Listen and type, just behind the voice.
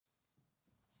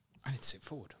I need to sit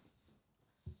forward.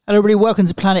 Hello everybody, welcome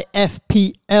to Planet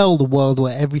FPL, the world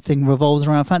where everything revolves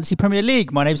around Fantasy Premier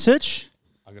League. My name's Suj.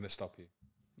 I'm going to stop you.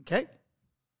 Okay.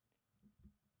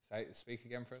 Speak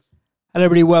again for us. Hello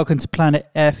everybody, welcome to Planet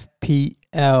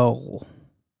FPL.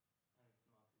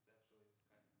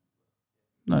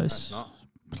 No, it's not.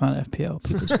 Planet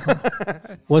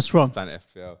FPL. What's wrong? Planet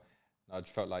FPL. No, I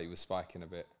just felt like you were spiking a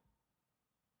bit.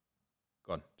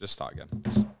 Go on, just start again.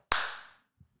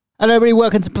 Hello everybody,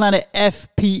 welcome to Planet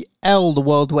FPL, the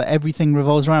world where everything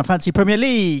revolves around Fantasy Premier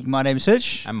League. My name is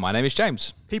Suj. And my name is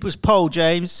James. People's poll,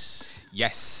 James.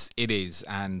 Yes, it is.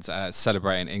 And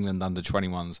celebrating England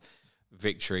under-21's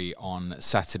victory on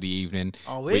Saturday evening.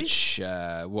 Are we? Which,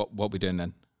 what we doing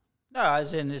then? No,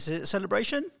 as in, is it a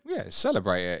celebration? Yeah,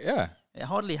 celebrate it, yeah. It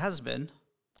hardly has been.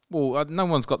 Well, no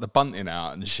one's got the bunting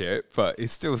out and shit, but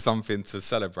it's still something to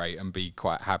celebrate and be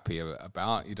quite happy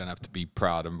about. You don't have to be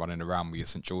proud and running around with your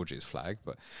St. George's flag,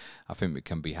 but I think we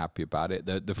can be happy about it.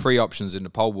 The three options in the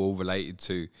poll were all related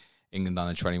to England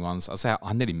under-21s. I say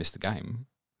I nearly missed the game.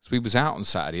 So we was out on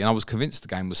Saturday, and I was convinced the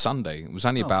game was Sunday. It was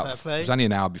only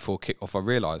an hour before kick-off, I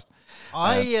realised.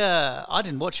 I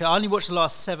didn't watch it. I only watched the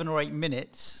last 7 or 8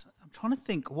 minutes. I'm trying to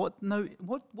think, what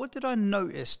did I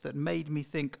notice that made me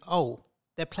think, oh,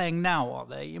 they're playing now, are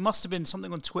they? It must have been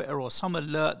something on Twitter or some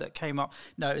alert that came up.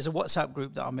 No, it was a WhatsApp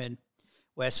group that I'm in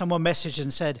where someone messaged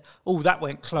and said, oh, that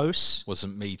went close.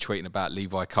 Wasn't me tweeting about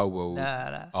Levi Colwell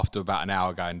after about an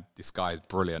hour going, this guy is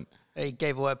brilliant. He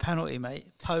gave away a penalty,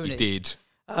 mate. Pony. He did.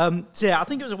 So yeah, I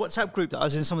think it was a WhatsApp group that I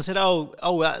was in. Someone said,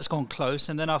 oh, that's gone close.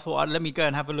 And then I thought, let me go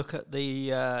and have a look at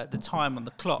the time on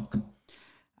the clock.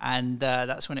 And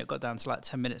that's when it got down to like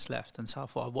 10 minutes left. And so I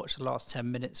thought I'd watch the last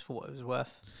 10 minutes for what it was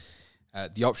worth.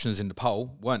 The options in the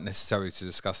poll weren't necessarily to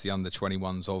discuss the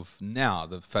under-21s of now.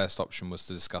 The first option was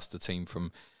to discuss the team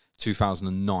from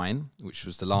 2009, which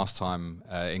was the last time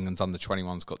England's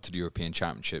under-21s got to the European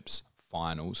Championships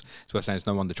finals. So we're saying it's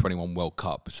no under-21 World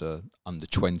Cup, it's a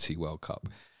under-20 World Cup.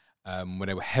 When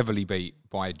they were heavily beat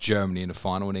by Germany in the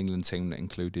final, an England team that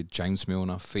included James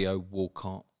Milner, Theo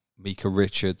Walcott, Mika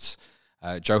Richards.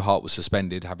 Joe Hart was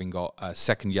suspended, having got a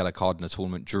second yellow card in the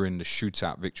tournament during the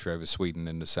shootout victory over Sweden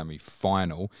in the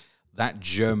semi-final. That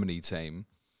Germany team,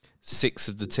 6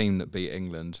 of the team that beat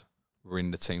England were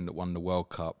in the team that won the World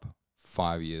Cup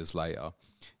 5 years later.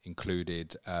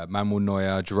 Included Manuel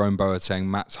Neuer, Jerome Boateng,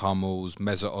 Mats Hummels,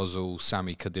 Mesut Ozil,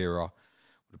 Sami Khedira,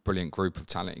 a brilliant group of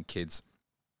talented kids.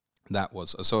 That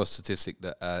was, I saw a statistic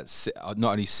that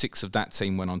not only 6 of that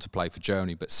team went on to play for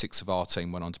Germany, but 6 of our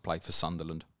team went on to play for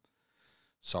Sunderland.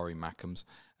 Sorry, Mackems.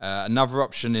 Another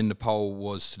option in the poll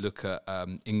was to look at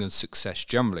England's success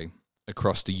generally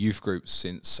across the youth groups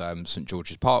since St.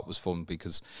 George's Park was formed,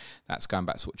 because that's going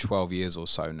back to 12 years or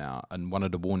so now. And one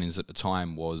of the warnings at the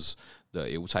time was that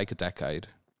it will take a decade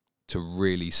to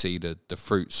really see the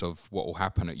fruits of what will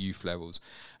happen at youth levels.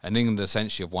 And England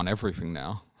essentially have won everything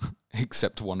now,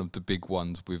 except one of the big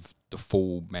ones with the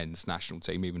full men's national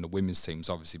team. Even the women's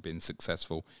team's obviously been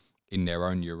successful in their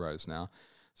own Euros now.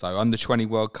 So under-20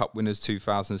 World Cup winners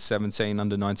 2017,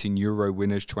 under-19 Euro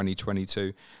winners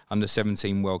 2022,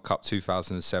 under-17 World Cup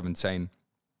 2017,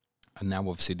 and now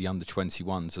obviously the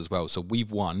under-21s as well. So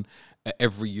we've won at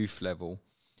every youth level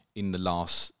in the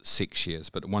last 6 years.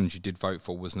 But the ones you did vote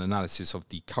for was an analysis of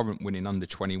the current winning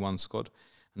under-21 squad.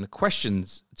 And the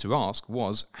questions to ask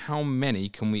was, how many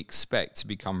can we expect to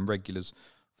become regulars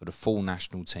for the full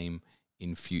national team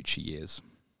in future years?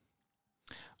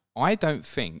 I don't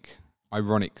think,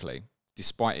 ironically,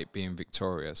 despite it being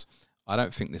victorious, I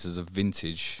don't think this is a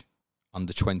vintage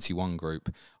under-21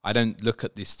 group. I don't look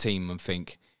at this team and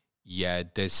think, yeah,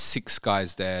 there's 6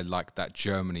 guys there like that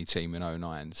Germany team in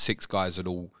 2009. 6 guys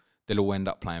they'll all end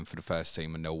up playing for the first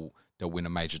team and they'll win a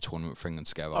major tournament for England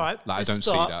together. All right, I don't let's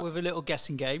see that. start with a little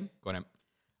guessing game. Go on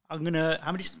then.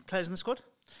 How many players in the squad?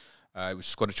 It was a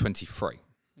squad of 23.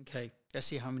 Okay, let's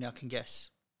see how many I can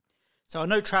guess. So I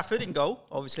know Trafford in goal,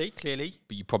 obviously, clearly.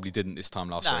 But you probably didn't this time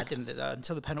last week. I didn't.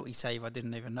 Until the penalty save, I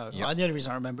didn't even know. Yep. The only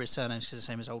reason I remember his surname is because it's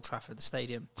the same as Old Trafford, the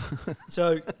stadium.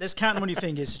 So let's count them on your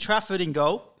fingers. Trafford in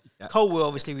goal. Yep. Colwell,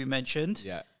 obviously, we mentioned.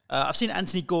 Yeah. I've seen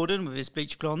Anthony Gordon with his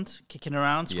bleach blonde kicking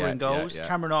around, scoring goals. Yeah.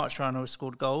 Cameron Archer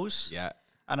scored goals. Yeah.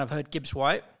 And I've heard Gibbs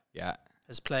White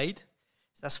has played.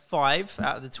 So that's 5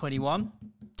 out of the 21.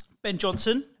 Ben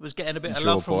Johnson was getting a bit of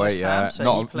love from West Ham.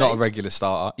 So not a regular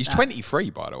starter. He's 23,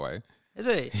 by the way. Is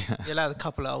he? Yeah. You're allowed a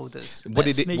couple of olders. What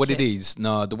it is,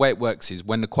 the way it works is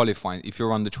when the qualifying, if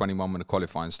you're under 21 when the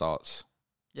qualifying starts,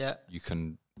 you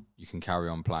can carry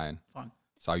on playing. Fine.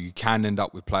 So you can end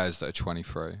up with players that are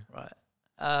 23. Right.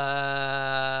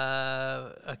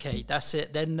 Okay, that's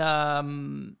it. Then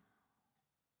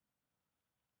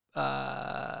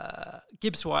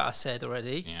Gibbs White, I said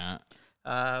already. Yeah.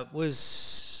 I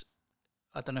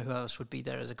don't know who else would be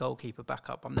there as a goalkeeper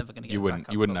backup. I'm never going to get You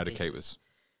wouldn't know the keepers.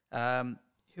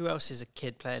 Who else is a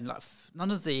kid playing? Like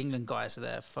none of the England guys are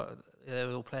there. They're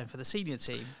all playing for the senior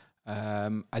team.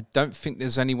 I don't think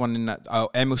there's anyone in that. Oh,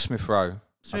 Emil Smith-Rowe.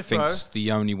 I think it's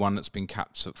the only one that's been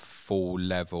capped at full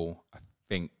level.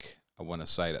 I want to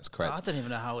say that's correct. I don't even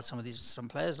know how old some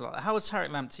players are like. How old's Tarek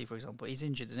Lamptey, for example? He's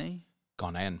injured, isn't he?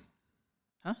 Ghanaian.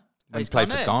 Huh? He played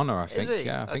for Ghana, I think.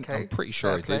 Yeah, I'm pretty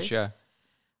sure he did. Yeah.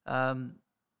 I'm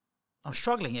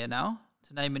struggling here now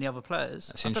to name any other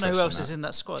players. I don't know who else is in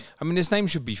that squad. I mean, his name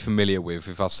should be familiar with.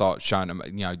 If I start showing them,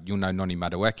 you'll know Noni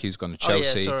Madueke, who's gone to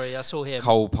Chelsea. Oh, yeah, sorry, I saw him.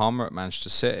 Cole Palmer at Manchester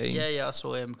City. Yeah, I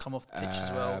saw him come off the pitch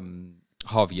as well.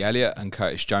 Harvey Elliott and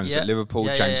Curtis Jones at Liverpool.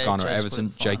 James Garner at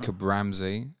Everton. Jacob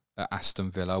Ramsey at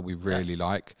Aston Villa, we really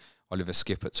like. Oliver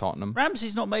Skip at Tottenham.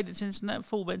 Ramsey's not made it since the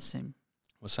full men's team.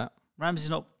 What's that?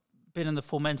 Ramsey's not been in the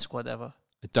full men's squad ever.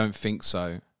 I don't think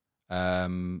so.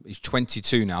 He's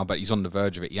 22 now, but he's on the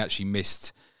verge of it. He actually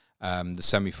missed the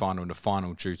semi-final and the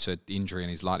final due to injury,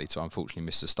 and he's likely to unfortunately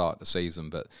miss the start of the season.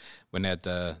 But when they had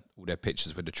all their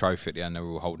pictures with the trophy at the end, they were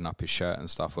all holding up his shirt and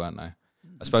stuff, weren't they?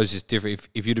 I suppose it's different.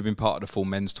 If you'd have been part of the full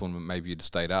men's tournament, maybe you'd have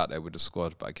stayed out there with the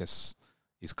squad, but I guess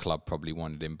his club probably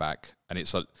wanted him back. And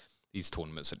it's like these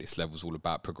tournaments at this level is all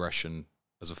about progression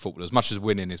as a footballer. As much as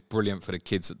winning is brilliant for the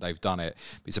kids that they've done it,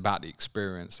 but it's about the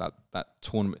experience, that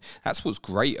tournament. That's what's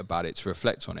great about it, to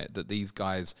reflect on it, that these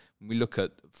guys, when we look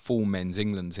at full men's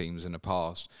England teams in the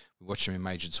past, we watch them in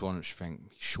major tournaments, you think,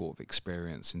 short of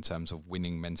experience in terms of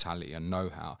winning mentality and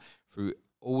know-how. Through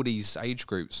all these age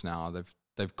groups now,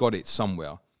 they've got it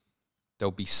somewhere.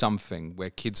 There'll be something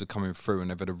where kids are coming through and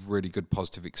they've had a really good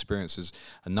positive experiences.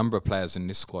 A number of players in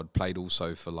this squad played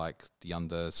also for like the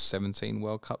under-17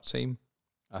 World Cup team,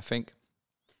 I think.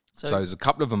 So there's a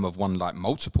couple of them have won like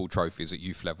multiple trophies at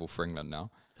youth level for England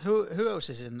now. Who else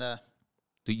is in there?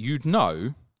 That you'd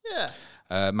know?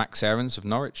 Yeah. Max Aarons of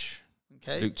Norwich.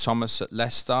 Okay. Luke Thomas at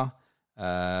Leicester.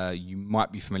 You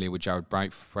might be familiar with Jared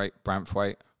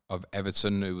Branthwaite of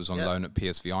Everton, who was on loan at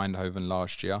PSV Eindhoven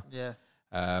last year. Yeah.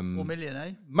 4 million,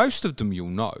 eh? Most of them you'll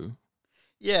know.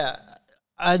 Yeah.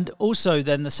 And also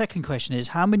then the second question is,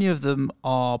 how many of them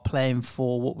are playing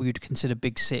for what we would consider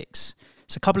big six?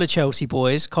 It's a couple of Chelsea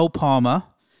boys, Cole Palmer,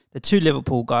 the 2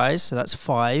 Liverpool guys, so that's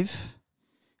 5.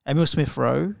 Emil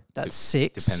Smith-Rowe, that's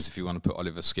 6. Depends if you want to put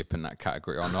Oliver Skip in that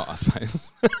category or not, I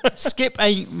suppose. Skip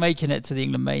ain't making it to the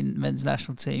England men's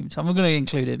national team, so I'm going to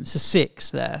include him. So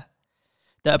 6 there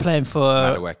that are playing for...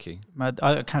 Madueke.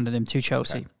 I counted him, 2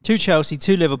 Chelsea. Okay. 2 Chelsea,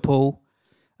 2 Liverpool,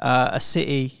 a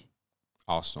City...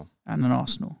 Arsenal. And an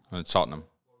Arsenal. And Tottenham.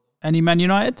 Any Man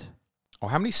United? Oh,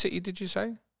 how many City did you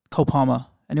say? Cole Palmer.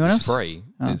 Anyone else? 3.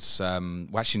 Oh. There's,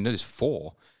 actually, no, there's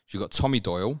 4. You've got Tommy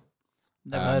Doyle.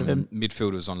 Never heard of him.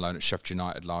 Midfielder was on loan at Sheffield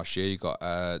United last year. You got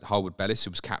Harwood Bellis,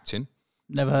 who was captain.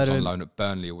 Never heard of him. On loan at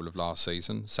Burnley all of last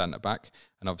season, centre back.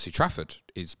 And obviously Trafford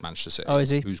is Manchester City. Oh, is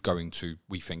he? Who's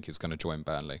we think is going to join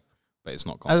Burnley. But it's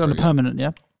not gone through on a permanent,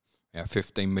 yeah? Yeah,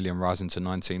 15 million rising to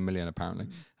 19 million apparently.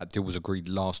 That deal was agreed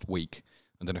last week.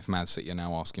 I don't know if Man City are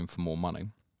now asking for more money.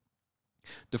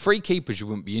 The 3 keepers you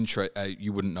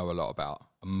wouldn't know a lot about.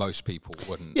 And most people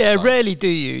wouldn't. Yeah, rarely do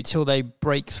you till they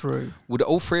break through. Well,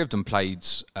 all 3 of them played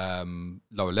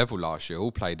lower level last year.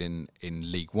 All played in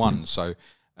League One. So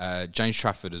James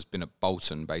Trafford has been at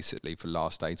Bolton basically for the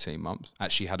last 18 months.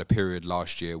 Actually had a period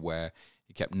last year where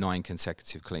he kept 9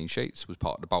 consecutive clean sheets. Was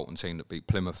part of the Bolton team that beat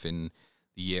Plymouth in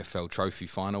the EFL Trophy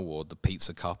Final or the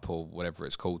Pizza Cup or whatever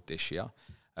it's called this year.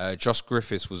 Josh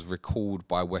Griffiths was recalled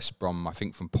by West Brom, I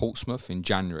think, from Portsmouth in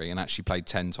January and actually played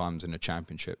 10 times in the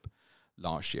Championship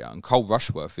last year. And Cole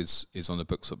Rushworth is on the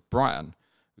books at Brighton,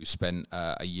 who spent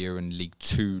a year in League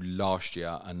 2 last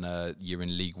year and a year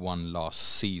in League 1 last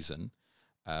season.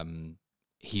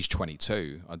 He's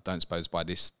 22. I don't suppose by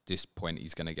this point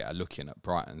he's going to get a look in at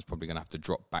Brighton. He's probably going to have to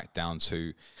drop back down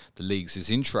to the leagues. It's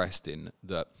interesting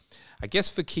that, I guess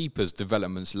for keepers,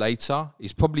 developments later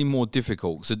is probably more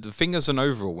difficult. So the thing as an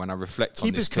overall, when I reflect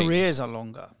on this team... Keepers' careers are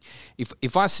longer.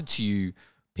 If I said to you,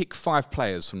 pick 5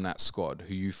 players from that squad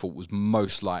who you thought was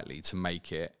most likely to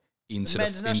make it into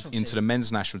the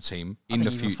men's national team in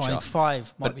the future... Finding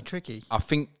 5 might be tricky. I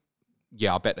think,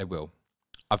 I bet they will.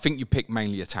 I think you pick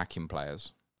mainly attacking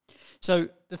players. So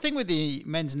the thing with the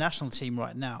men's national team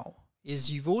right now is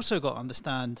you've also got to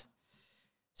understand...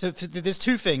 So there's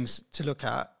 2 things to look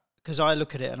at, because I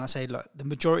look at it and I say, look, the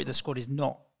majority of the squad is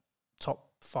not top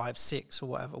 5, 6 or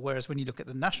whatever, whereas when you look at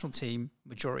the national team,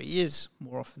 majority is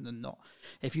more often than not.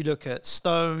 If you look at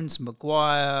Stones,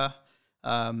 Maguire,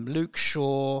 Luke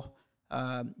Shaw,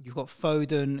 You've got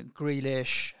Foden,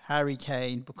 Grealish, Harry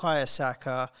Kane, Bukayo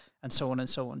Saka, and so on and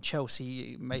so on.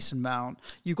 Chelsea, Mason Mount.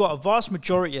 You've got a vast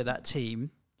majority of that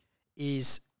team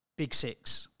is Big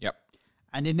Six. Yep.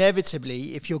 And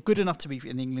inevitably, if you're good enough to be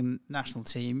in the England national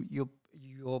team, you're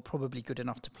probably good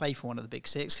enough to play for one of the Big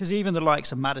Six. Because even the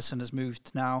likes of Maddison has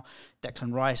moved now.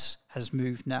 Declan Rice has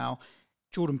moved now.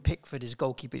 Jordan Pickford, his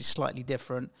goalkeeper, is slightly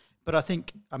different. But I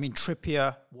think,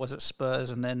 Trippier was at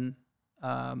Spurs and then...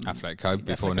 Atletico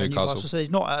before Newcastle. So he's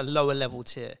not at a lower level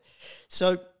tier.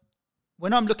 So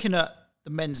when I'm looking at the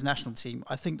men's national team,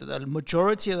 I think that the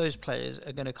majority of those players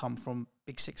are going to come from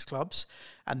Big Six clubs.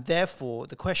 And therefore,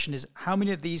 the question is, how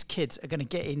many of these kids are going to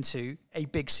get into a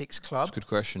Big Six club? That's a good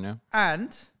question, yeah.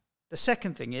 And the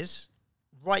second thing is,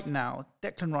 right now,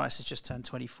 Declan Rice has just turned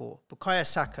 24. Bukayo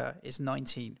Saka is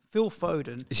 19. Phil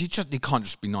Foden... He can't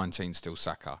just be 19 still,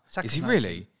 Saka. Saka's Is he 19.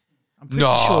 really? I'm pretty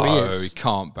sure he is. He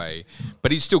can't be.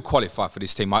 But he's still qualified for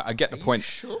this team. I get the point.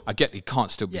 Sure? I get he can't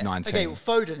still be 19. Okay, well,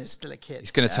 Foden is still a kid. He's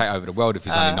going to take over the world if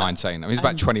he's only 19. he's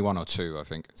about 21 or 2, I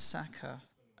think. Saka.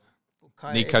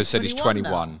 Bukayo, Nico said he's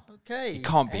 21. Okay. He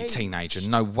can't be a teenager.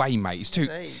 No way, mate. He's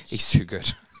too good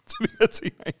to be a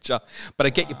teenager. But I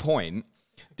get your point.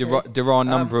 There are a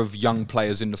number of young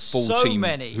players in the full team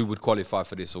who would qualify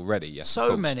for this already. Yes,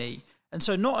 so many. And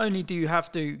so not only do you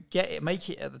have to make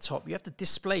it at the top, you have to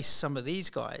displace some of these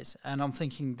guys. And I'm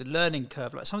thinking the learning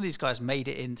curve, like some of these guys made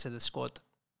it into the squad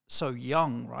so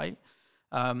young, right?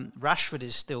 Rashford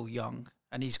is still young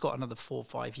and he's got another 4 or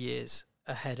 5 years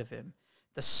ahead of him.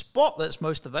 The spot that's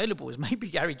most available is maybe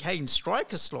Harry Kane's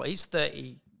striker slot. He's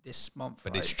 30 this month,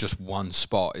 but it's just one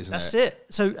spot, isn't That's it.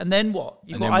 So, and then what?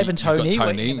 You've got Ivan Toney.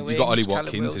 You've got Ollie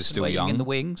Watkins, who's still young. In the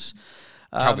wings.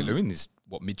 Calvert-Lewin is,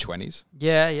 mid-20s?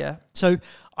 Yeah. So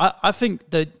I think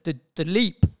the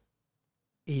leap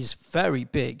is very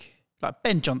big. Like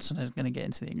Ben Johnson is going to get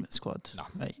into the England squad. No,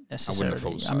 right, necessarily. I wouldn't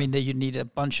have thought so. You need a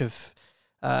bunch of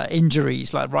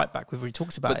injuries, like right back. We've already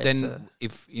talked about it. But then,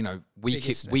 if,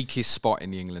 weakest spot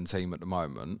in the England team at the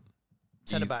moment,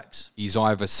 centre-backs. He's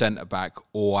either centre-back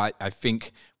or I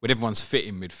think when everyone's fit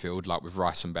in midfield, like with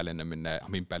Rice and Bellingham in there.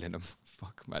 Bellingham,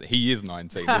 fuck, man. He is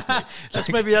 19, isn't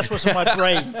he? Maybe that's what's on my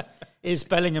brain, is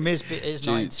Bellingham is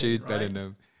 19, Jude right?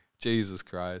 Bellingham. Jesus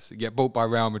Christ. You get bought by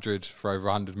Real Madrid for over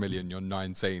 100 million, you're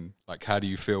 19. Like, how do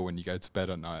you feel when you go to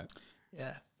bed at night?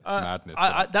 Yeah. It's madness.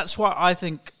 That's why I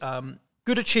think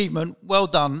good achievement, well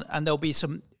done, and there'll be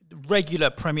some regular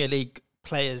Premier League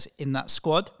players in that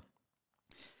squad.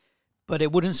 But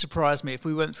it wouldn't surprise me if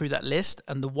we went through that list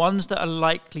and the ones that are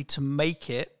likely to make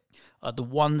it are the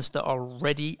ones that are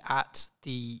already at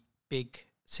the Big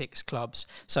Six clubs.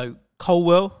 So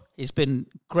Colwell has been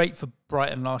great for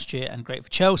Brighton last year and great for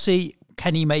Chelsea.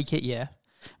 Can he make it? Yeah.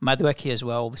 Madueke as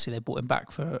well. Obviously, they bought him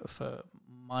back for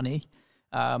money.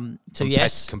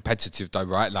 Yes. Competitive though,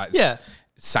 right? Like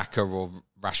Saka or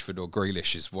Rashford or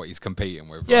Grealish is what he's competing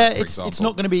with. Yeah, right, it's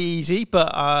not going to be easy,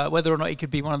 but whether or not he could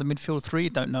be one of the midfield three,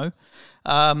 don't know.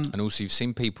 And also, you've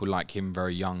seen people like him,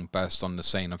 very young, burst on the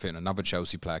scene. I think another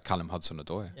Chelsea player, Callum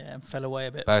Hudson-Odoi. Yeah, fell away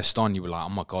a bit. Burst on, you were like, oh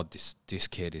my God, this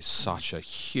kid is such a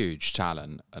huge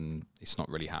talent, and it's not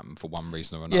really happened for one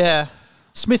reason or another. Yeah.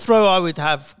 Smith Rowe, I would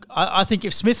have... I think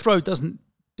if Smith Rowe doesn't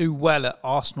do well at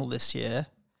Arsenal this year,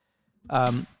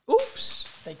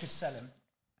 they could sell him.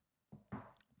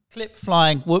 Clip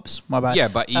flying. Whoops, my bad. Yeah,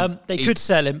 but they could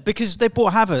sell him because they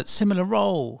bought Havertz, similar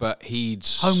role. But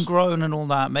he's homegrown and all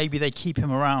that. Maybe they keep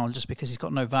him around just because he's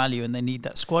got no value and they need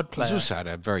that squad player. He's also had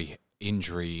a very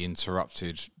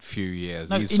injury-interrupted few years.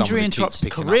 No, he's injury-interrupted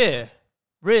career.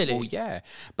 Really? Well, yeah.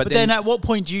 But then at what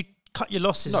point do you cut your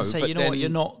losses and say, you know what, you're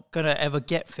not going to ever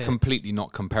get fit? Completely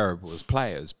not comparable as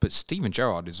players. But Steven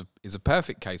Gerrard is a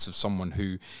perfect case of someone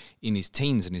who, in his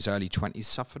teens and his early 20s,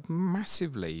 suffered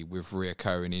massively with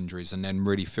reoccurring injuries and then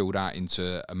really filled out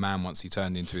into a man once he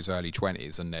turned into his early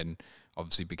 20s and then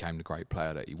obviously became the great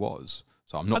player that he was.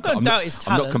 So I'm not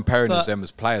comparing them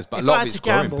as players, but a lot of it's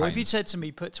growing pains. If you said to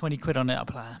me, put 20 quid on it, I'd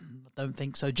be like, I don't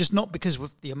think so. Just not because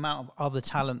with the amount of other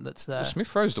talent that's there. Well,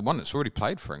 Smith Rowe's the one that's already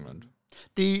played for England.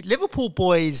 The Liverpool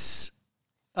boys,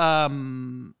 I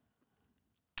think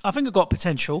have got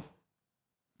potential.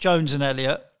 Jones and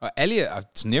Elliott.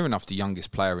 Elliott's near enough the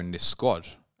youngest player in this squad.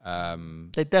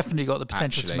 They definitely got the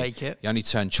potential to make it. He only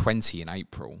turned 20 in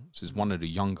April, so he's one of the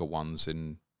younger ones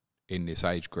in this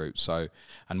age group. So,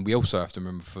 and we also have to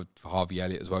remember for Harvey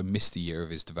Elliott as well, missed a year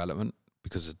of his development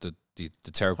because of the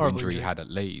terrible injury he had at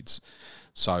Leeds.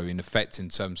 So, in effect, in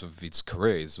terms of his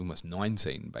career, he's almost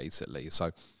 19, basically.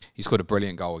 So, he scored a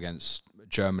brilliant goal against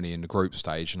Germany in the group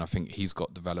stage, and I think he's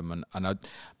got development. And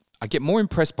I get more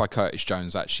impressed by Curtis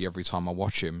Jones, actually, every time I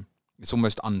watch him. It's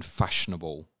almost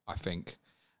unfashionable I think,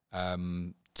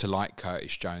 to like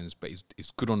Curtis Jones, but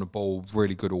he's good on the ball,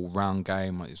 really good all-round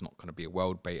game. He's not going to be a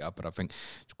world beater, but I think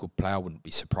he's a good player. I wouldn't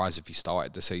be surprised if he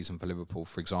started the season for Liverpool,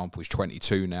 for example. He's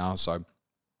 22 now, so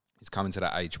he's coming to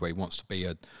that age where he wants to be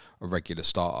a regular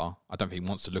starter. I don't think he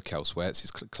wants to look elsewhere. It's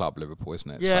his club, Liverpool,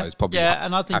 isn't it? Yeah, so he's probably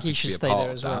and I think he should stay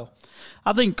there as well.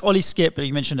 I think Ollie Skip,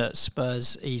 you mentioned at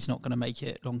Spurs, he's not going to make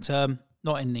it long-term,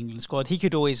 not in the England squad.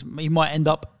 He might end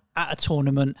up at a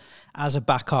tournament as a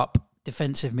backup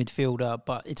defensive midfielder,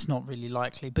 but it's not really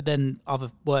likely. But then other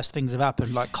worse things have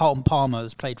happened, like Carlton Palmer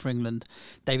has played for England,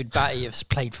 David Batty has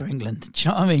played for England. Do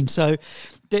you know what I mean? So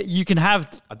that you can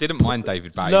have. I didn't mind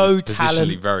David Batty. Low he was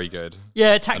talent, positionally very good.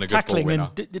 Yeah,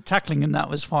 tackling and that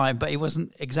was fine, but he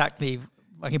wasn't exactly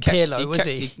like a Pirlo, was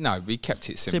he? No, he kept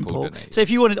it simple. Didn't he? So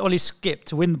if you wanted Ollie Skip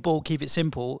to win the ball, keep it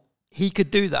simple, he could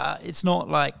do that. It's not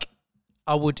like.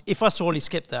 If I saw Ollie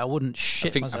Skip there, I wouldn't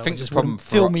shit myself. I think just wouldn't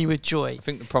fill me with joy. I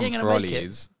think the problem for Ollie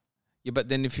is, but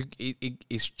then if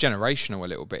it's generational a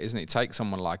little bit, isn't it? Take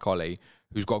someone like Ollie,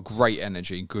 who's got great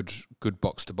energy, good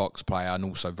box to box player, and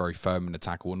also very firm in the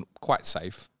tackle and quite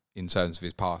safe in terms of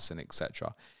his passing,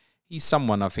 etc. He's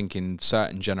someone I think in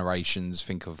certain generations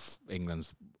think of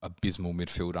England's abysmal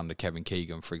midfield under Kevin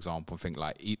Keegan, for example. Think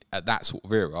like at that sort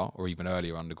of era, or even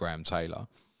earlier under Graham Taylor.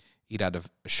 He'd had a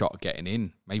shot at getting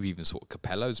in, maybe even sort of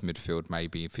Capello's midfield,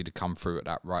 maybe, if he'd have come through at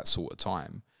that right sort of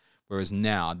time. Whereas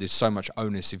now, there's so much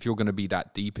onus, if you're going to be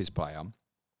that deepest player,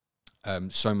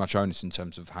 so much onus in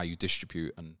terms of how you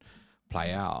distribute and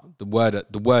play out. The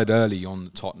word early on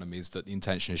at Tottenham is that the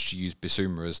intention is to use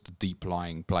Bissouma as the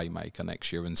deep-lying playmaker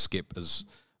next year and Skip as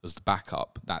the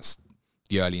backup. That's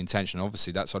the early intention.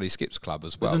 Obviously, that's Ollie Skip's club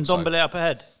as well. With Ndombele up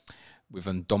ahead. With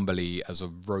Ndombele as a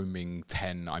roaming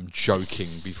 10, I'm joking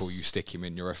before you stick him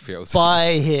in your FPL team. Buy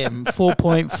him,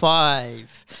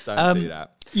 4.5. Don't do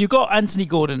that. You got Anthony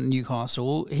Gordon at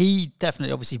Newcastle. He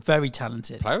definitely, obviously, very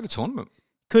talented. Player of the tournament.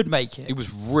 Could make it. He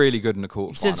was really good in the quarterfinal.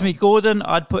 He said to me, Gordon,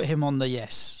 I'd put him on the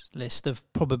yes list of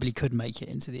probably could make it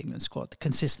into the England squad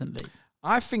consistently.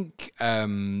 I think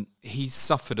he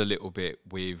suffered a little bit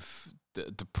with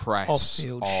the press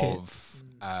off-field of...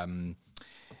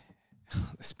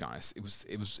 let's be honest,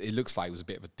 it looks like he was a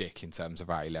bit of a dick in terms of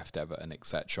how he left Everton,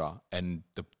 etc. And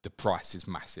the price is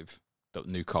massive that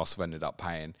Newcastle ended up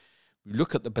paying. You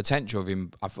look at the potential of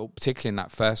him, I thought particularly in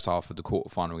that first half of the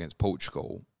quarterfinal against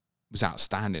Portugal, was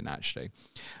outstanding actually.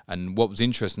 And what was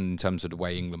interesting in terms of the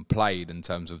way England played in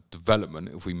terms of development,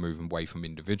 if we move away from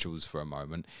individuals for a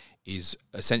moment, is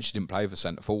essentially didn't play with a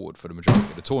centre forward for the majority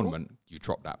of the tournament. You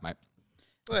dropped that, mate.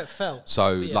 Well, it fell.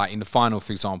 So, like in the final,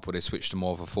 for example, they switched to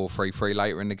more of a 4-3-3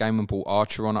 later in the game and brought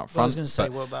Archer on up front. I was going to say,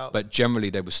 what about? But generally,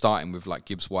 they were starting with like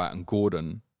Gibbs White and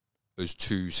Gordon as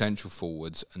two central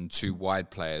forwards and two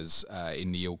wide players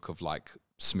in the ilk of like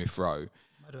Smith Rowe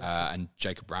and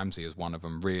Jacob Ramsey as one of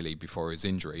them, really, before his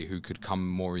injury, who could come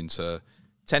more into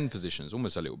 10 positions,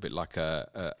 almost a little bit like an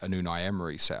Unai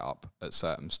Emery setup at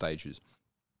certain stages.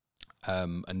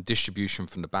 And distribution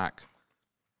from the back.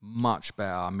 Much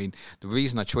better. I mean, the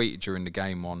reason I tweeted during the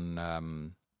game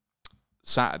on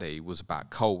Saturday was about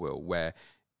Colwill, where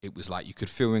it was like you could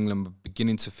feel England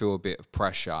beginning to feel a bit of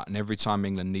pressure, and every time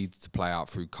England needed to play out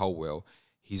through Colwill,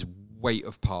 his weight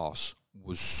of pass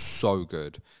was so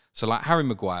good. So, like, Harry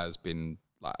Maguire's been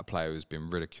like a player who's been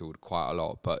ridiculed quite a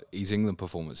lot, but his England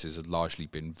performances have largely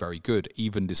been very good,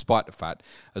 even despite the fact,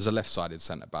 as a left-sided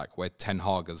centre-back, where Ten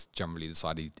Hag has generally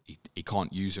decided he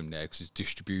can't use him there because his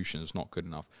distribution is not good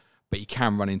enough. But he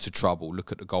can run into trouble.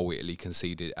 Look at the goal England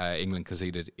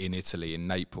conceded in Italy, in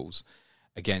Naples,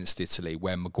 against Italy,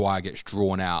 where Maguire gets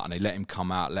drawn out and they let him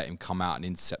come out and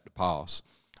intercept the pass.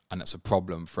 And that's a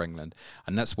problem for England.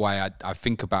 And that's why I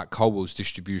think about Colwell's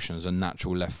distribution as a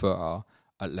natural left footer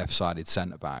at left-sided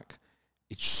centre-back.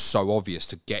 It's so obvious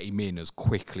to get him in as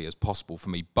quickly as possible for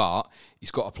me, but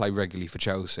he's got to play regularly for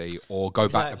Chelsea or go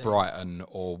back to Brighton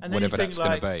or whatever that's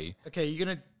going to be. Okay, you're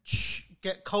going to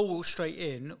get Colwell straight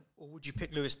in, or would you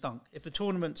pick Lewis Dunk? If the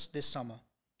tournament's this summer.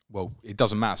 Well, it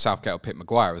doesn't matter. Southgate will pick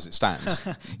Maguire as it stands.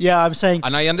 Yeah, I'm saying...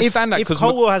 And I understand that because... If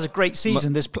Colwell has a great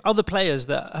season, there's other players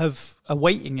that are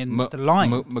waiting in the line.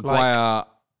 Maguire...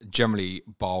 generally,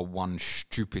 bar one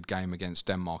stupid game against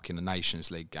Denmark in the Nations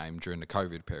League game during the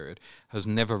COVID period, has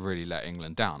never really let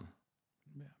England down.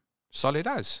 Yeah. Solid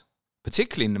as.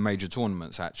 Particularly in the major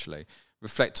tournaments, actually.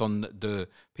 Reflect on the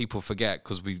people forget,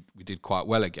 because we did quite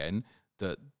well again,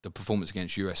 that the performance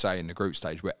against USA in the group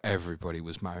stage where everybody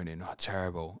was moaning, oh,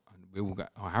 terrible. And we all go,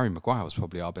 oh, Harry Maguire was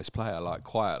probably our best player, like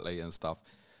quietly and stuff.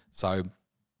 So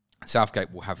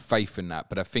Southgate will have faith in that.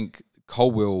 But I think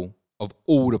Colwill, of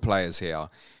all the players here,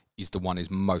 is the one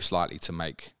who's most likely to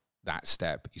make that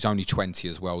step. He's only 20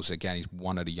 as well, so again, he's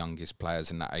one of the youngest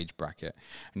players in that age bracket.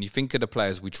 And you think of the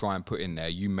players we try and put in there.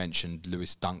 You mentioned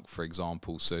Lewis Dunk, for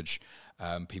example, Suj.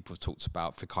 People have talked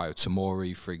about Fikayo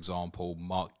Tomori, for example,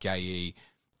 Mark Gay.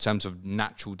 In terms of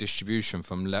natural distribution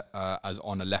from as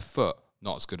on a left foot,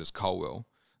 not as good as Colwill.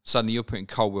 Suddenly you're putting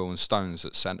Colwill and Stones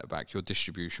at centre-back. Your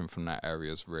distribution from that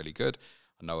area is really good.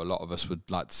 I know a lot of us would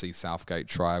like to see Southgate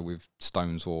try with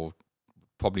Stones, or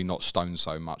probably not Stones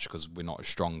so much because we're not as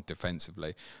strong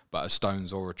defensively, but a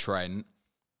Stones or a Trent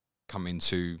come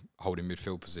into holding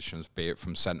midfield positions, be it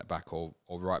from centre-back or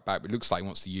right back. It looks like he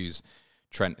wants to use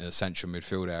Trent in the central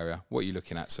midfield area. What are you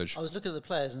looking at, Suj? I was looking at the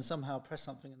players and somehow pressed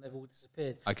something and they've all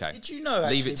disappeared. Okay. Did you know,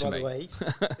 actually, Leave it to by me. the way,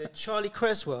 that Charlie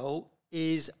Cresswell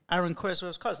is Aaron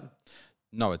Cresswell's cousin?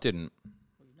 No, I didn't.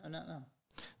 No.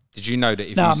 Did you know that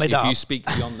if you speak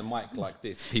beyond the mic like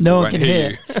this, people no one won't can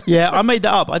hear you? Yeah, I made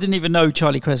that up. I didn't even know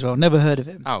Charlie Cresswell. Never heard of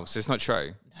him. Oh, so it's not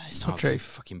true? No, it's not true.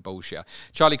 Fucking bullshit.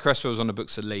 Charlie Cresswell's on the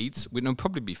books of Leeds. We'd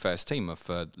probably be first teamer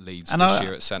for Leeds and this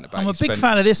year at centre-back. I'm a big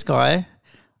fan of this guy,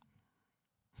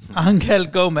 Angel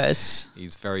Gomez.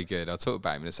 He's very good. I'll talk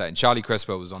about him in a second. Charlie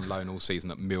Cresswell was on loan all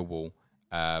season at Millwall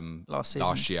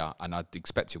last year, and I'd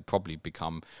expect he'll probably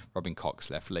become, Robin Cox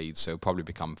left Leeds, so he'll probably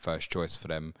become first choice for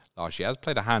them last year. Has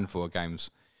played a handful of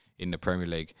games in the Premier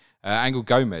League. Angel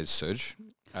Gomez, Suj.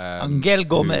 Angel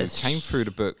Gomez came through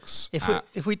the books.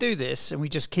 If we do this and we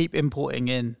just keep importing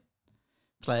in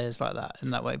players like that in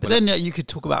that way, but then you could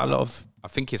talk about a lot of. I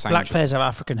think it's black Angel. players have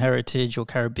African heritage or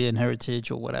Caribbean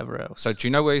heritage or whatever else. So do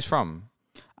you know where he's from?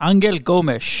 Angel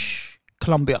Gomes,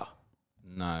 Colombia.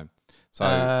 No.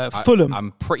 So Fulham.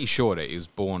 I'm pretty sure that he was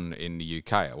born in the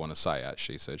UK, I want to say,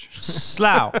 actually, Suj.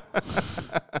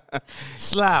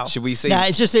 Slough. Should we see? Nah,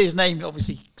 it's just that his name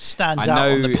obviously stands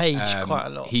out on the page quite a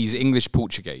lot. He's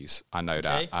English-Portuguese, I know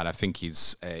that. Okay. And I think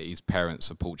his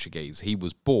parents are Portuguese. He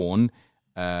was born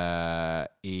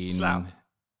in... Slough.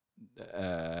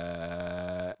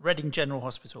 Reading General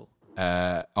Hospital.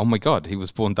 Oh, my God. He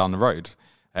was born down the road.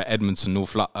 Edmonton,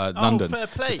 North London. Fair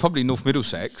play. It's probably North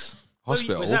Middlesex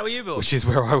Hospital. Was that where you were born? Which is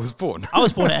where I was born. I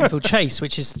was born at Enfield Chase,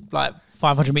 which is like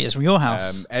 500 metres from your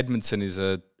house. Edmonton is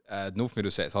a North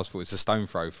Middlesex Hospital. It's a stone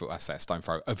throw.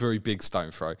 A very big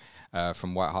stone throw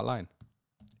from White Hart Lane.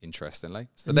 Interestingly,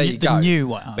 so there you go. The new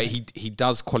White Hart But Lane. he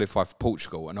does qualify for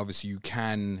Portugal, and obviously you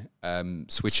can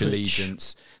switch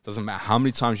allegiance. Doesn't matter how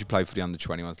many times you play for the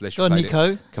under-21s. Unless Go on, you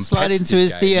Nico. Slide into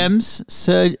his DMs.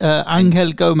 Sir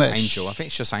Angel Gomez. Angel, I think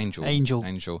it's just Angel.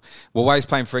 Angel. Well, while he's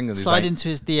playing for England, Slide into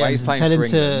his DMs and tell him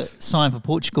to sign for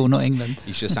Portugal, not England.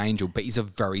 He's just Angel, but he's a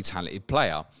very talented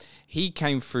player. He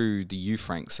came through the youth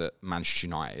ranks at Manchester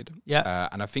United,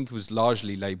 and I think he was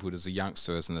largely labelled as a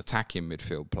youngster, as an attacking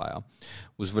midfield player.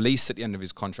 Was released at the end of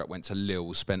his contract, went to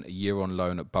Lille, spent a year on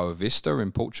loan at Boa Vista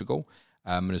in Portugal,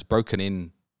 and has broken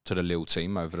in to the Lille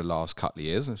team over the last couple of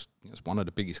years. It's one of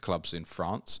the biggest clubs in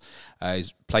France.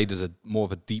 He's played as more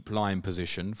of a deep line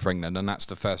position for England, and that's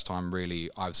the first time really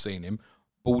I've seen him.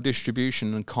 Ball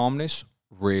distribution and calmness,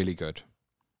 really good.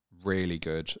 Really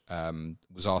good.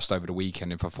 Was asked over the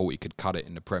weekend if I thought he could cut it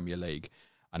in the Premier League,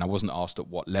 and I wasn't asked at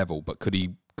what level, but could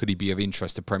he be of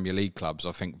interest to Premier League clubs?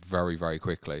 I think very, very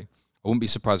quickly. I wouldn't be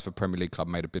surprised if a Premier League club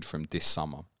made a bid for him this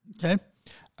summer. Okay.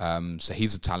 So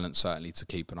he's a talent certainly to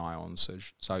keep an eye on.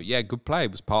 So yeah, good player. He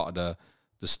was part of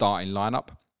the starting lineup.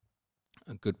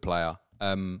 A good player.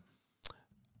 On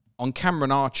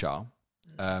Cameron Archer.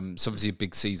 It's obviously a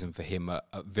big season for him at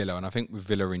Villa, and I think with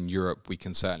Villa in Europe, we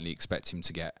can certainly expect him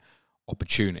to get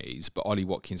opportunities. But Ollie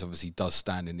Watkins obviously does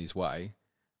stand in his way,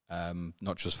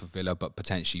 not just for Villa, but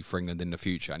potentially for England in the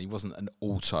future. And he wasn't an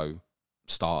auto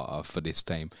starter for this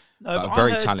team, but a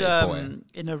very talented boy.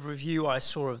 In a review I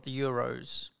saw of the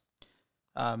Euros,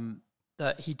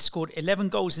 that he'd scored 11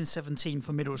 goals in 17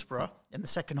 for Middlesbrough in the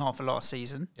second half of last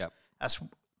season. Yep. That's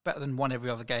better than one every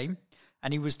other game.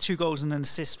 And he was 2 goals and an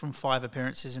assist from 5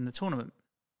 appearances in the tournament.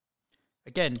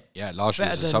 Again, largely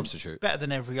as a substitute. Better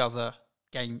than every other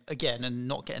game, again, and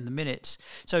not getting the minutes.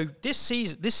 So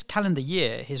this calendar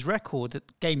year, his record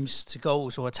at games to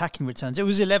goals or attacking returns, it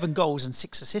was 11 goals and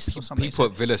 6 assists or something. People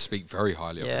at Villa speak very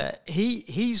highly of him. Yeah,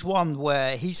 he's one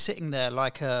where he's sitting there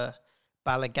like a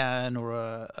Balogun or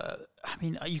I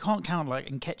mean, you can't count like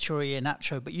Nketiah or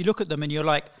Iheanacho, but you look at them and you're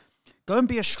like, go and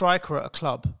be a striker at a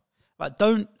club. Like,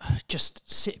 don't just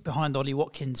sit behind Ollie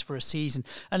Watkins for a season.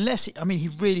 Unless, he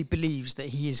really believes that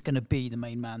he is going to be the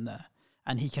main man there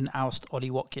and he can oust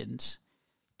Ollie Watkins.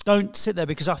 Don't sit there,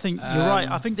 because I think you're right.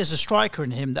 I think there's a striker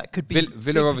in him that could be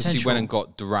Villa obviously went and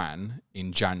got Duran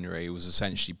in January. He was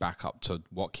essentially back up to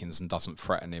Watkins and doesn't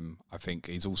threaten him. I think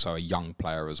he's also a young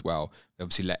player as well. They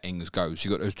obviously let Ings go. So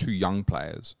you've got those 2 young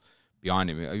players behind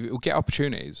him, he'll get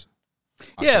opportunities.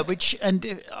 I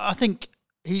think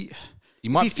he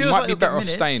might be better off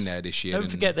staying there this year. Don't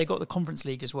forget they got the Conference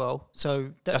League as well,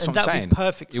 so that's what I'm saying. Be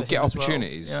perfect. He'll get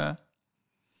opportunities. Well.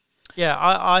 Yeah.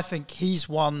 I think he's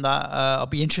one that I'll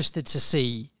be interested to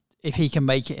see if he can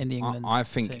make it in the England. I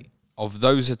think team. Of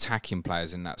those attacking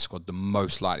players in that squad, the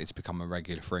most likely to become a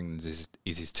regular for England is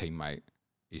his teammate,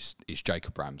 is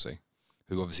Jacob Ramsey,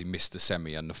 who obviously missed the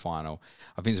semi and the final.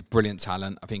 I think he's a brilliant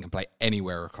talent. I think he can play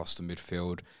anywhere across the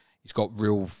midfield. He's got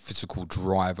real physical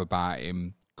drive about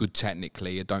him, good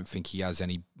technically. I don't think he has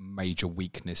any major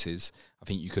weaknesses. I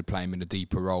think you could play him in a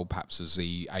deeper role, perhaps as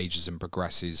he ages and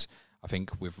progresses. I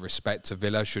think with respect to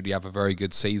Villa, should he have a very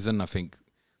good season, I think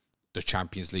the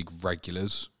Champions League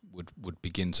regulars would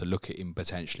begin to look at him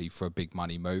potentially for a big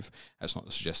money move. That's not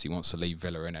to suggest he wants to leave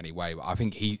Villa in any way, but I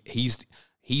think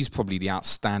he's probably the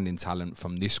outstanding talent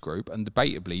from this group, and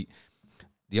debatably,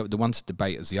 the one to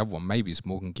debate as the other one maybe is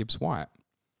Morgan Gibbs-White.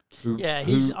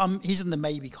 He's in the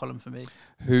maybe column for me.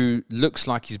 Who looks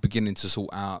like he's beginning to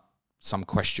sort out some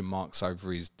question marks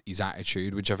over his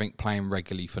attitude, which I think playing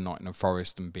regularly for Nottingham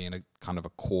Forest and being a kind of a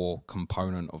core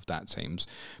component of that team's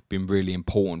been really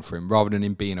important for him. Rather than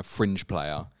him being a fringe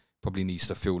player, probably needs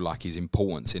to feel like his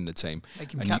importance in the team.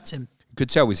 Make him captain. You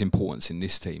could tell his importance in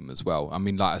this team as well. I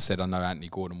mean, like I said, I know Anthony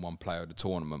Gordon won player of the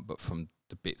tournament, but from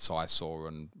the bits I saw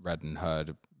and read and heard,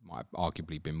 it might have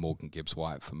arguably been Morgan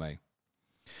Gibbs-White for me.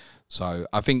 So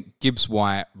I think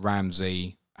Gibbs-White,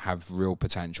 Ramsey have real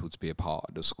potential to be a part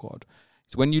of the squad.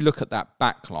 So when you look at that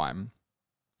back line,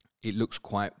 it looks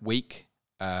quite weak.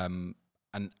 And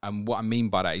what I mean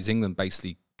by that is England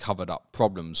basically covered up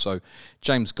problems. So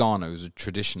James Garner, who's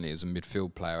traditionally as a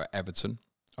midfield player at Everton,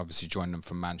 obviously joined them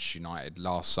from Manchester United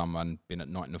last summer and been at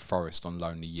Nottingham Forest on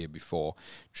loan the year before.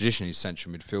 Traditionally a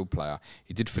central midfield player.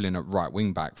 He did fill in at right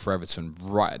wing back for Everton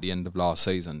right at the end of last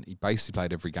season. He basically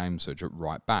played every game Suj at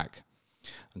right back.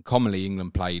 And commonly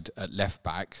England played at left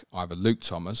back, either Luke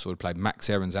Thomas or played Max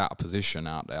Aarons out of position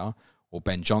out there, or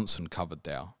Ben Johnson covered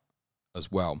there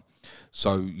as well.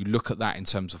 So you look at that in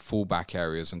terms of fullback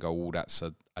areas and go, oh, that's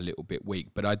a little bit weak.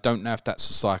 But I don't know if that's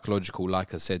a psychological,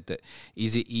 like I said, that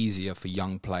is it easier for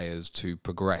young players to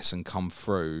progress and come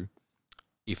through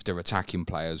if they're attacking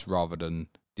players rather than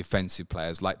defensive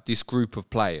players? Like this group of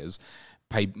players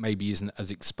maybe isn't as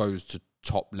exposed to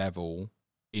top level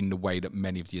in the way that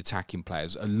many of the attacking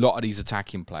players. A lot of these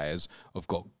attacking players have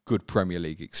got good Premier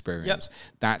League experience.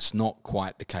 Yep. That's not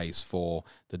quite the case for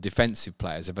the defensive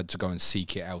players. They've had to go and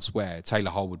seek it elsewhere.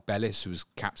 Taylor Harwood-Bellis, who was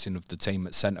captain of the team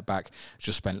at centre-back,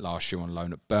 just spent last year on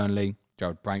loan at Burnley.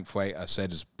 Gerald Braithwaite, I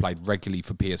said, has played regularly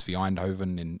for PSV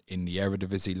Eindhoven in the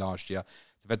Eredivisie last year.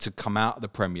 They've had to come out of the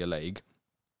Premier League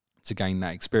to gain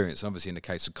that experience. And obviously in the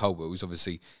case of Colwell, who's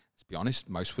obviously, let's be honest,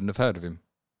 most wouldn't have heard of him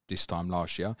this time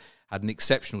last year, had an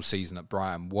exceptional season at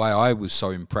Brighton. Why I was so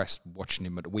impressed watching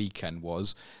him at the weekend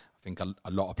was I think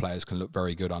a lot of players can look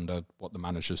very good under what the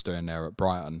manager's doing there at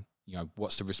Brighton. You know,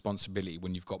 what's the responsibility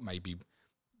when you've got maybe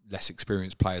less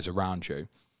experienced players around you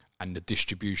and the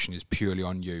distribution is purely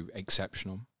on you?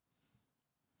 Exceptional.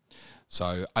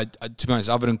 So, to be honest,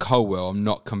 other than Colwell, I'm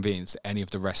not convinced any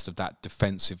of the rest of that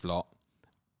defensive lot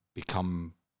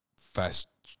become first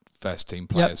team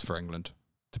players for England,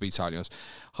 to be totally honest.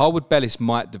 Harwood-Bellis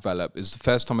might develop. It's the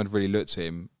first time I'd really looked at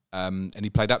him, and he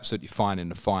played absolutely fine in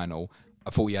the final. I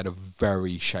thought he had a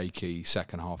very shaky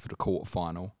second half of the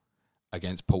quarter-final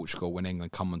against Portugal when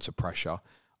England come under pressure.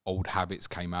 Old habits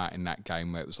came out in that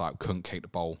game where it was like, couldn't kick the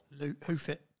ball. Hoof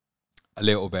it. A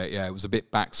little bit, yeah. It was a bit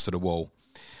backs to the wall.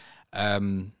 I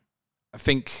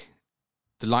think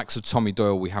the likes of Tommy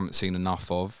Doyle we haven't seen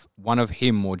enough of. One of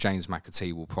him or James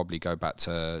McAtee will probably go back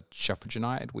to Sheffield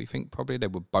United, we think probably. They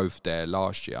were both there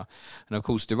last year. And of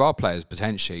course, there are players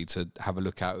potentially to have a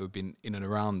look at who have been in and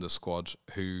around the squad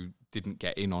who didn't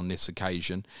get in on this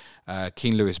occasion.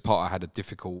 Keane Lewis-Potter had a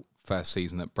difficult first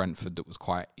season at Brentford that was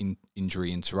quite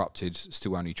injury interrupted,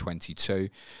 still only 22.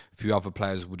 A few other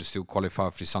players would have still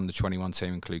qualified for this under-21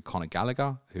 team, include Conor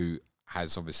Gallagher, who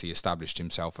has obviously established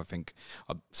himself. I think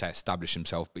I'd say established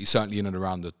himself, but he's certainly in and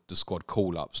around the squad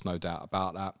call-ups, no doubt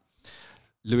about that.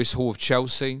 Lewis Hall of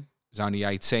Chelsea is only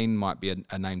 18, might be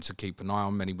a name to keep an eye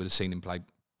on. Many would have seen him play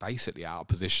basically out of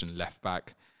position, left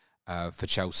back for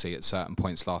Chelsea at certain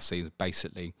points last season,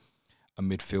 basically a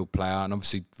midfield player. And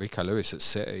obviously Rico Lewis at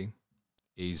City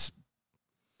is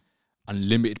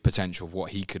unlimited potential of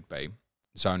what he could be.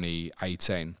 It's only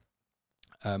 18.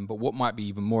 But what might be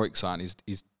even more exciting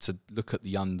is to look at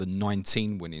the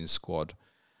under-19 winning squad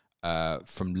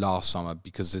from last summer,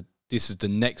 because this is the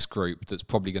next group that's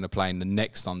probably going to play in the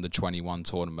next under-21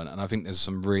 tournament. And I think there's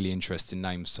some really interesting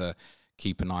names to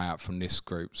keep an eye out from this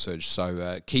group, Suj.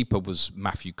 So keeper was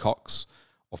Matthew Cox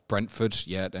of Brentford.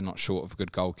 Yeah, they're not short of a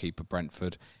good goalkeeper,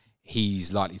 Brentford.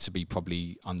 He's likely to be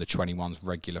probably under 21's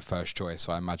regular first choice,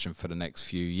 I imagine, for the next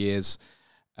few years.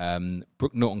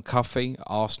 Brooke Norton-Cuffy,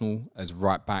 Arsenal, as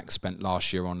right back, spent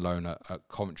last year on loan at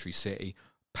Coventry City.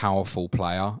 Powerful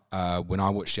player. When I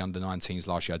watched the under-19s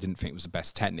last year, I didn't think it was the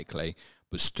best technically,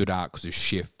 but stood out because of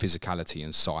sheer physicality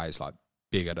and size, like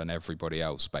bigger than everybody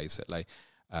else, basically.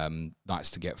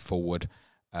 Nice to get forward.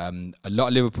 A lot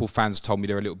of Liverpool fans told me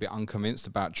they're a little bit unconvinced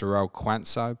about Jarrell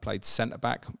Quansah, played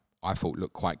centre-back. I thought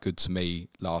looked quite good to me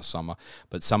last summer.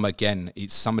 But it's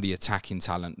some of the attacking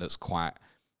talent that's quite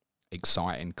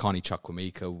exciting. Carney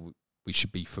Chukwuemeka, we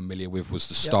should be familiar with, was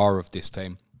the star of this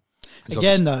team.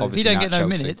 Again, though, if you don't get no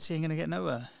minutes, you ain't going to get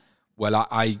nowhere. Well,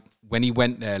 when he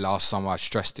went there last summer, I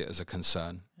stressed it as a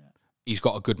concern. Yeah. He's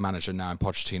got a good manager now in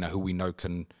Pochettino who we know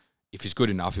can, if he's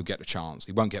good enough, he'll get a chance.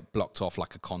 He won't get blocked off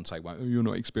like a Conte. You're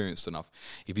not experienced enough.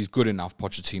 If he's good enough,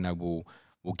 Pochettino will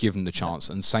give him the chance.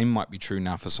 And same might be true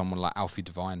now for someone like Alfie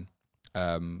Devine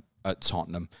at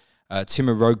Tottenham.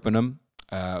 Timo Rogbonam,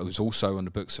 who's also on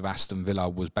the books of Aston Villa,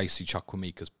 was basically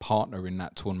Chukwuemeka's partner in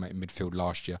that tournament in midfield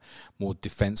last year. More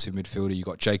defensive midfielder. You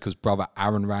got Jacob's brother,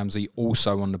 Aaron Ramsey,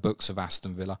 also on the books of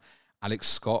Aston Villa. Alex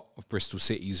Scott of Bristol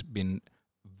City's been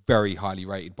very highly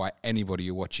rated by anybody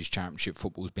who watches Championship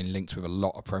football. Has been linked with a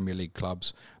lot of Premier League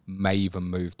clubs. May even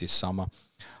move this summer.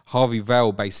 Harvey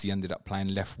Vale basically ended up playing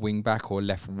left wing back or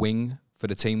left wing for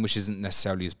the team, which isn't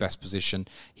necessarily his best position.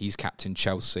 He's captain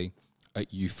Chelsea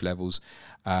at youth levels.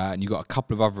 And you've got a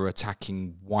couple of other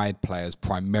attacking wide players,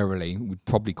 primarily, we'd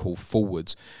probably call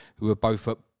forwards, who are both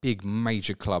at big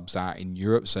major clubs out in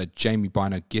Europe. So Jamie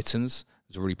Bino Gittens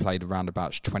has already played around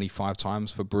about 25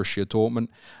 times for Borussia Dortmund.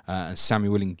 And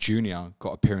Samuel Willing Jr.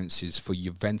 got appearances for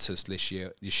Juventus this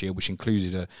year, which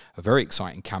included a very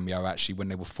exciting cameo, actually, when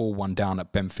they were 4-1 down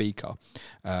at Benfica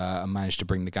and managed to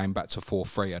bring the game back to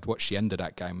 4-3. I'd watched the end of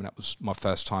that game, and that was my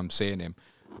first time seeing him.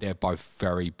 They're both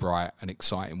very bright and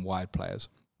exciting wide players.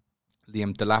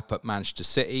 Liam Delap at Manchester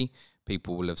City,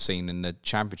 people will have seen in the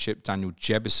Championship. Daniel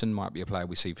Jebison might be a player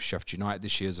we see for Sheffield United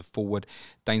this year as a forward.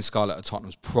 Dane Scarlett at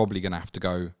Tottenham's probably going to have to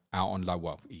go out on loan.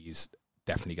 Well, he is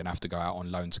definitely going to have to go out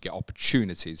on loan to get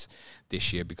opportunities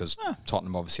this year because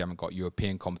Tottenham obviously haven't got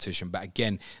European competition. But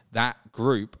again,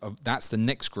 that's the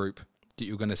next group that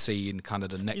you're going to see in kind of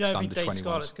the next under-21s. Dane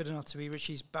Scarlett's good enough to be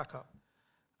Richie's backup?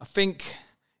 I think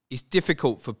it's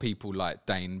difficult for people like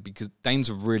Dane because Dane's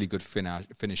a really good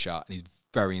finisher and he's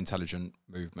very intelligent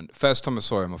movement. First time I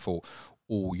saw him, I thought,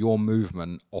 your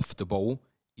movement off the ball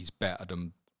is better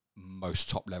than most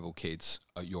top-level kids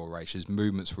at your age. His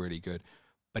movement's really good.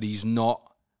 But he's not,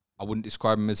 I wouldn't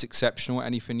describe him as exceptional or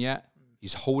anything yet.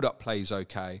 His hold-up play is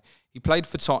okay. He played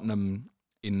for Tottenham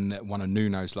in one of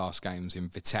Nuno's last games in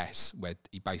Vitesse, where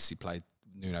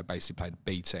Nuno basically played a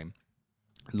B team.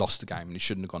 Lost the game and he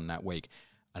shouldn't have gone that week.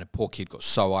 And the poor kid got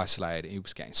so isolated, he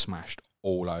was getting smashed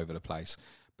all over the place.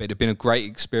 But it'd have been a great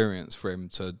experience for him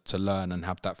to learn and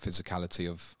have that physicality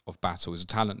of battle. He's a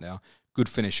talent now. Good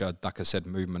finisher, like I said,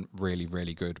 movement really,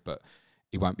 really good, but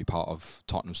he won't be part of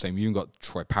Tottenham's team. You've got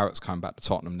Troy Parrott's coming back to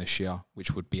Tottenham this year,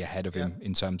 which would be ahead of him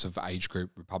in terms of age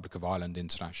group, Republic of Ireland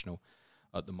international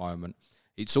at the moment.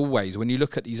 It's always, when you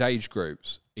look at these age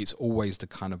groups, it's always the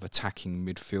kind of attacking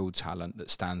midfield talent that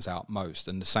stands out most.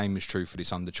 And the same is true for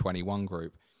this under-21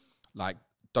 group. Like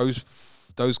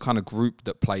those kind of group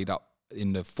that played up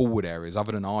in the forward areas,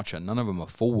 other than Archer, none of them are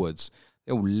forwards.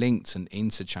 They're all linked and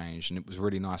interchanged. And it was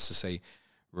really nice to see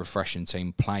a refreshing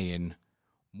team playing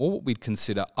more what we'd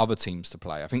consider other teams to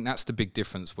play. I think that's the big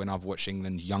difference when I've watched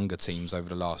England younger teams over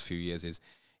the last few years is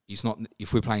it's not,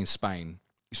 if we're playing Spain,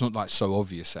 it's not like so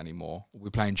obvious anymore. We're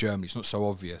playing Germany, it's not so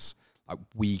obvious. Like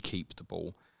we keep the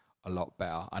ball a lot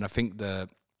better. And I think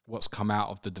what's come out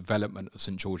of the development of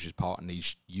St George's Park and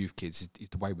these youth kids is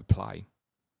the way we play.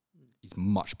 It's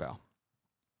much better.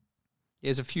 Yeah,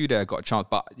 there's a few there got a chance,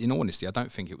 but in all honesty, I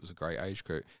don't think it was a great age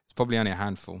group. It's probably only a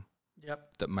handful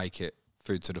that make it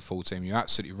through to the full team. You're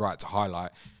absolutely right to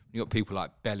highlight. You've got people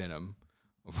like Bellingham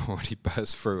who've already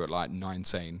burst through at like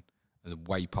 19 and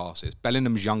way past it.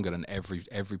 Bellingham's younger than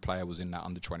every player was in that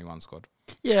under-21 squad.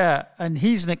 Yeah, and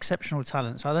he's an exceptional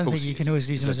talent, so I don't think you can always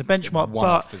use him as a benchmark.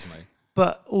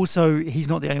 But also, he's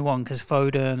not the only one because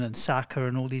Foden and Saka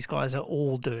and all these guys are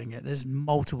all doing it. There's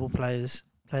multiple players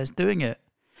doing it.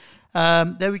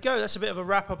 There we go. That's a bit of a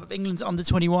wrap-up of England's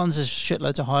under-21s. There's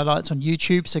shitloads of highlights on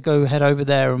YouTube, so go head over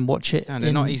there and watch it. And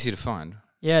they're not easy to find.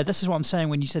 Yeah, this is what I'm saying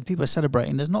when you said people are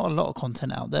celebrating. There's not a lot of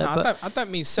content out there. No, but I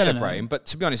don't mean celebrating, but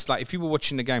to be honest, like if you were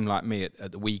watching the game like me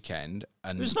at the weekend,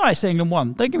 and it was nice England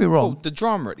won. Don't get me wrong. The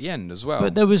drama at the end as well.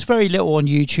 But there was very little on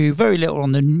YouTube, very little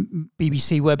on the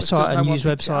BBC website and news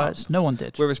websites. No one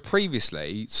did. Whereas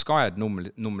previously, Sky had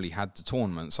normally had the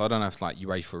tournament, so I don't know if like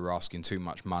UEFA were asking too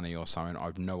much money or something. I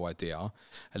have no idea.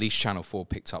 At least Channel 4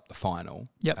 picked up the final.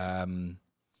 Yep.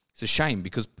 It's a shame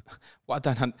because what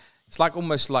I don't. It's like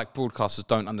almost like broadcasters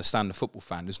don't understand the football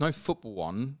fan. There's no football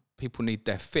on. People need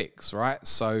their fix, right?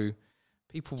 So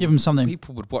people give them something.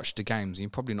 People would watch the games, and you're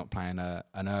probably not playing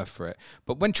an earth for it.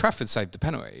 But when Trafford saved the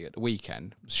penalty at the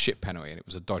weekend, it was a shit penalty, and it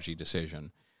was a dodgy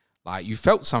decision. Like you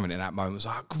felt something in that moment. It was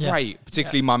like great,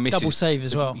 particularly my missus. Double save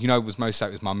as well. You know, was most that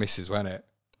was my missus, wasn't it?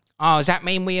 Oh, does that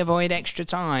mean we avoid extra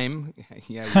time?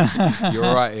 Yeah, you're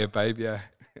all right here, babe. Yeah.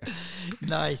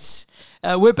 Nice.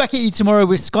 We're back at you tomorrow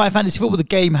with Sky Fantasy Football. The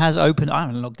game has opened. I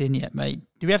haven't logged in yet, mate.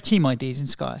 Do we have team IDs in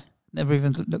Sky? Never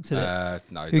even looked at it.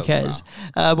 No, who cares?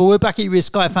 But we're back at you with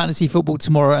Sky Fantasy Football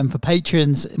tomorrow. And for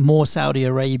patrons, more Saudi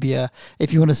Arabia.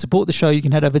 If you want to support the show, you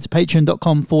can head over to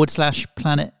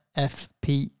patreon.com/Planet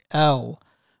FPL.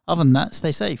 Other than that,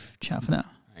 stay safe. Ciao for now.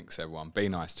 Thanks, everyone. Be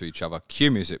nice to each other. Cue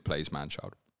music, please, man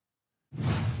child.